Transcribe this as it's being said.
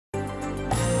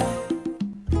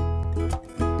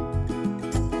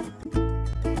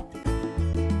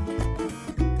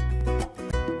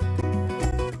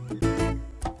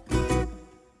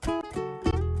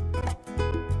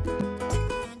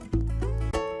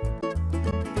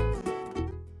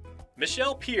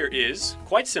Michelle Pier is,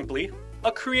 quite simply,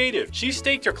 a creative. She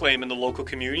staked her claim in the local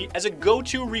community as a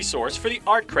go-to resource for the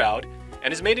art crowd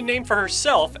and has made a name for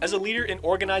herself as a leader in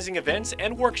organizing events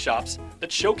and workshops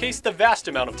that showcase the vast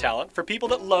amount of talent for people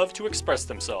that love to express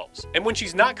themselves. And when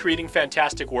she's not creating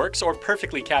fantastic works or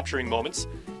perfectly capturing moments,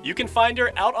 you can find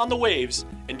her out on the waves,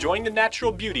 enjoying the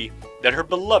natural beauty that her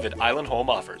beloved island home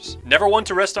offers. Never one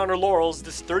to rest on her laurels,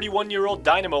 this 31-year-old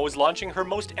dynamo is launching her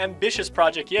most ambitious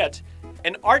project yet,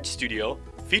 an art studio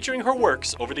featuring her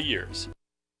works over the years.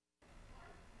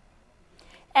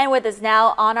 And with us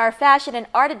now on our fashion and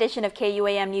art edition of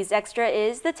KUAM News Extra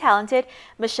is the talented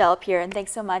Michelle Pier. And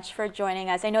thanks so much for joining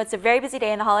us. I know it's a very busy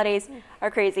day and the holidays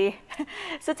are crazy.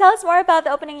 So tell us more about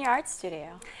the opening of your art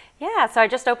studio. Yeah, so I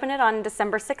just opened it on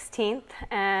December 16th,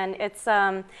 and it's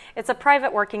a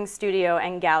private working studio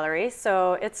and gallery.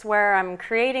 So it's where I'm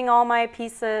creating all my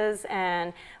pieces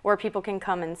and where people can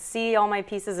come and see all my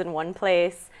pieces in one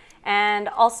place. And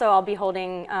also I'll be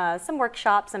holding some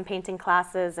workshops and painting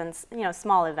classes and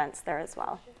small events there as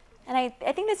well. And I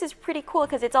think this is pretty cool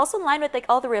because it's also in line with like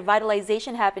all the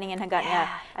revitalization happening in Hagåtña.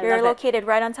 Yeah, You're located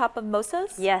right on top of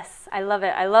Mosas? Yes, I love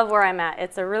it. I love where I'm at.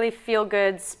 It's a really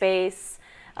feel-good space.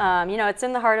 It's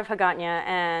in the heart of Hagåtña,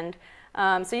 and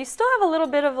so you still have a little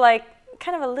bit of like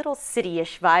kind of a little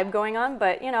city-ish vibe going on,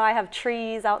 but I have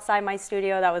trees outside my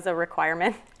studio. That was a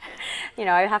requirement.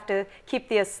 I have to keep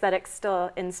the aesthetics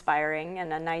still inspiring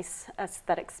and a nice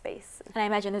aesthetic space. And I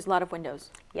imagine there's a lot of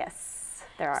windows. Yes,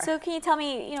 there are. So can you tell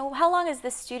me, how long have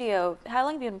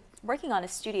you been working on a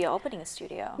studio, opening a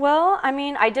studio? Well, I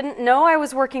mean, I didn't know I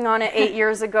was working on it 8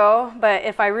 years ago, but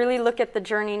if I really look at the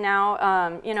journey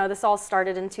now, this all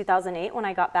started in 2008 when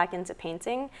I got back into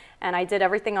painting, and I did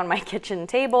everything on my kitchen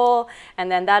table,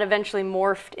 and then that eventually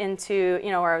morphed into,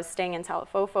 where I was staying in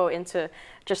Talifofo, into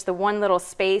just the one little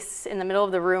space in the middle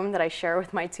of the room that I share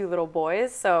with my 2 little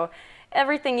boys. So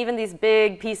everything, even these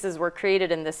big pieces, were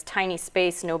created in this tiny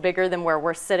space, no bigger than where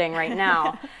we're sitting right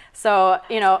now. So,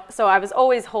 so I was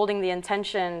always holding the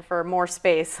intention for more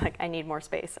space. Like, I need more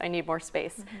space. I need more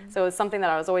space. Mm-hmm. So it was something that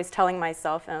I was always telling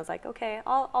myself, and I was like, okay,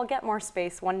 I'll get more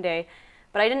space one day.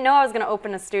 But I didn't know I was going to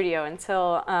open a studio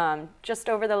until just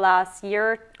over the last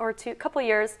year or two, couple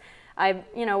years. I,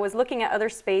 was looking at other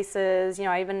spaces.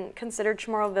 I even considered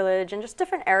Chamorro Village and just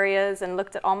different areas and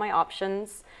looked at all my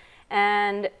options.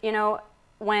 And,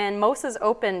 when Mosas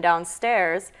opened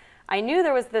downstairs, I knew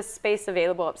there was this space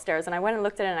available upstairs, and I went and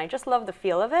looked at it, and I just loved the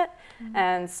feel of it. Mm-hmm.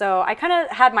 And so I kind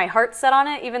of had my heart set on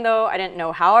it, even though I didn't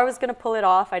know how I was going to pull it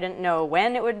off. I didn't know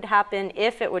when it would happen,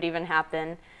 if it would even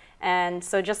happen. And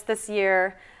so just this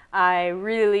year, I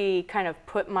really kind of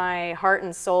put my heart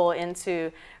and soul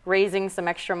into raising some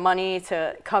extra money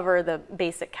to cover the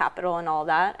basic capital and all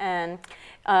that, and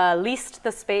leased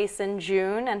the space in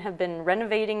June and have been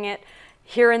renovating it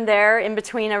here and there in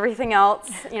between everything else,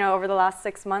 over the last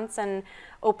 6 months, and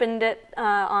opened it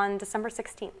on December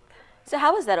 16th. So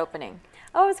how was that opening?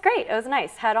 Oh, it was great. It was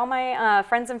nice. Had all my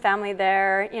friends and family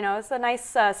there. It was a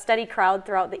nice steady crowd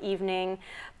throughout the evening.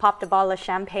 Popped a bottle of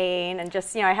champagne and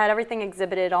just, I had everything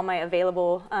exhibited, all my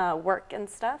available work and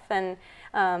stuff. And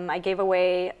I gave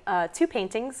away 2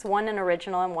 paintings, one an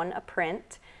original and one a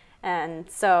print. And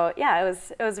so, yeah,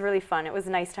 it was really fun. It was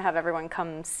nice to have everyone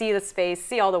come see the space,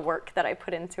 see all the work that I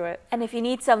put into it. And if you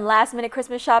need some last-minute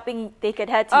Christmas shopping, they could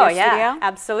head to your studio? Oh, yeah,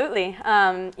 absolutely.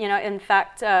 In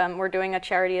fact, we're doing a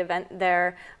charity event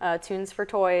there, Tunes for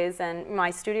Toys, and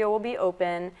my studio will be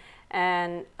open.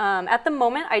 And at the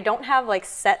moment, I don't have like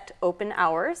set open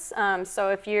hours. So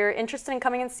if you're interested in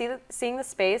coming and seeing the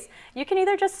space, you can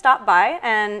either just stop by,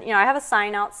 and I have a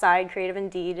sign outside, Creative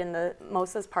Indeed, in the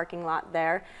Mosas parking lot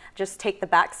there. Just take the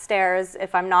back stairs.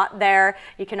 If I'm not there,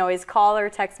 you can always call or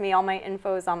text me. All my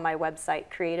info is on my website,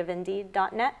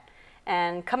 creativeindeed.net.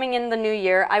 And coming in the new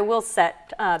year, I will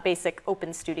set basic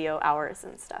open studio hours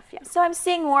and stuff. Yeah. So I'm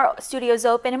seeing more studios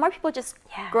open and more people just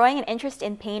growing an interest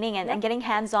in painting and getting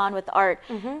hands-on with art.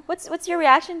 Mm-hmm. What's your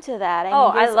reaction to that?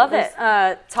 I love it.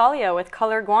 Talia with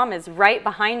Color Guam is right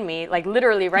behind me, like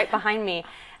literally right behind me.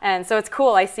 And so it's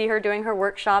cool. I see her doing her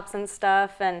workshops and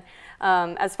stuff. And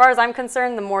as far as I'm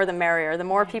concerned, the more the merrier. The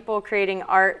more people creating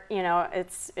art,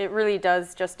 it really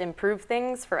does just improve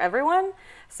things for everyone.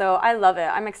 So I love it.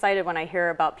 I'm excited when I hear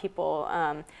about people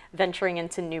venturing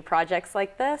into new projects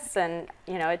like this, and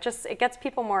it gets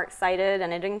people more excited,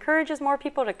 and it encourages more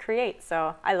people to create.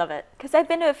 So I love it. Because I've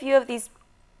been to a few of these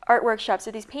art workshops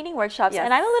or these painting workshops,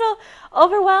 and I'm a little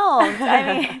overwhelmed.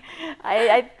 I mean,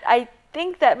 I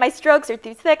think that my strokes are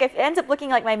too thick. It ends up looking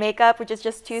like my makeup, which is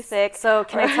just too thick. So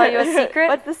can I tell you a secret?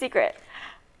 What's the secret?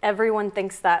 Everyone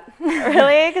thinks that.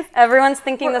 Really? Everyone's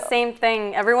thinking the same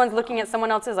thing. Everyone's looking at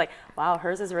someone else's like, wow,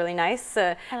 hers is really nice.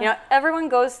 You know, everyone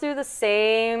goes through the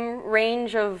same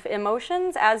range of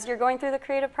emotions as you're going through the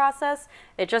creative process.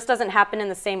 It just doesn't happen in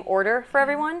the same order for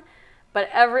everyone. But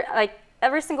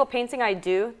every single painting I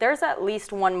do, there's at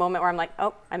least one moment where I'm like,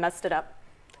 oh, I messed it up.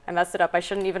 I messed it up. I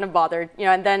shouldn't even have bothered. You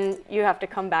know, and then you have to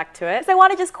come back to it. Because I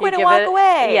want to just quit and walk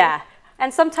away. Yeah.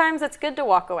 And sometimes it's good to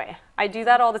walk away. I do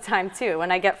that all the time too.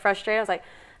 When I get frustrated, I was like,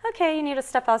 okay, you need to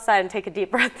step outside and take a deep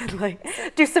breath and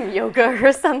like do some yoga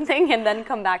or something and then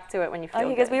come back to it when you feel good.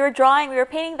 Because we were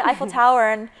painting the Eiffel Tower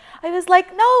and I was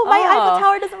like, no, my Eiffel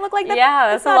Tower doesn't look like that. Yeah,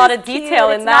 there's a lot of detail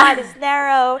in that. It's not as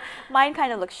narrow. Mine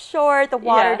kind of looks short. The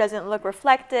water doesn't look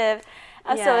reflective.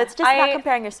 So it's just not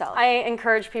comparing yourself. I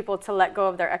encourage people to let go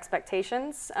of their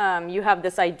expectations. You have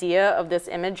this idea of this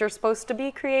image you're supposed to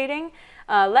be creating.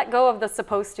 Let go of the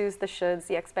supposed tos, the shoulds,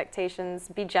 the expectations.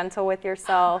 Be gentle with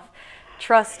yourself.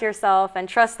 Trust yourself and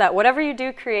trust that whatever you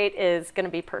do create is going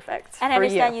to be perfect. And I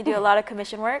understand you do a lot of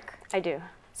commission work. I do.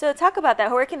 So talk about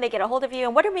that. Where can they get a hold of you,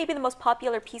 and what are maybe the most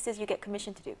popular pieces you get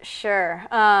commissioned to do? Sure.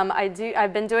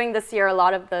 I've been doing this year a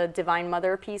lot of the Divine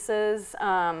Mother pieces.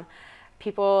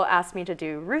 People ask me to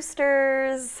do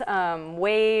roosters,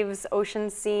 waves, ocean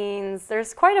scenes.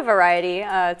 There's quite a variety.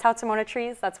 Tautomona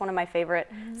trees, that's one of my favorite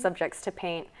subjects to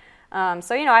paint.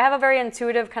 So, you know, I have a very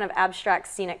intuitive kind of abstract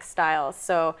scenic style.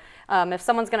 So if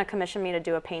someone's going to commission me to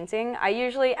do a painting, I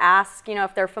usually ask, you know,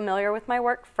 if they're familiar with my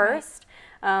work first,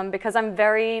 because I'm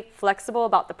very flexible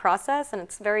about the process and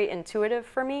it's very intuitive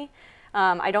for me.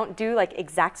 I don't do like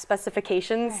exact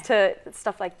specifications to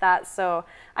stuff like that. So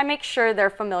I make sure they're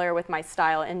familiar with my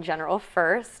style in general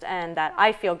first and that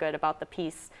I feel good about the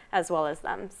piece as well as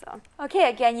them. So. Okay,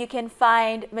 again, you can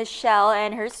find Michelle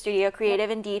and her studio, Creative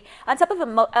Indeed, on top of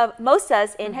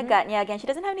Mosas in Hagåtña. Again, she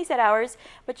doesn't have any set hours,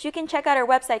 but you can check out her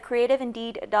website,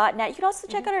 creativeindeed.net. You can also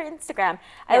check out her Instagram.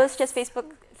 I was just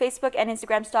Facebook and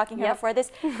Instagram stalking her before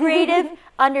this.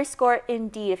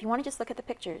 Creative_Indeed. If you want to just look at the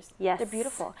pictures. Yes. They're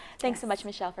beautiful. Thanks so much,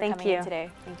 Michelle, for coming in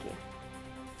today. Thank you.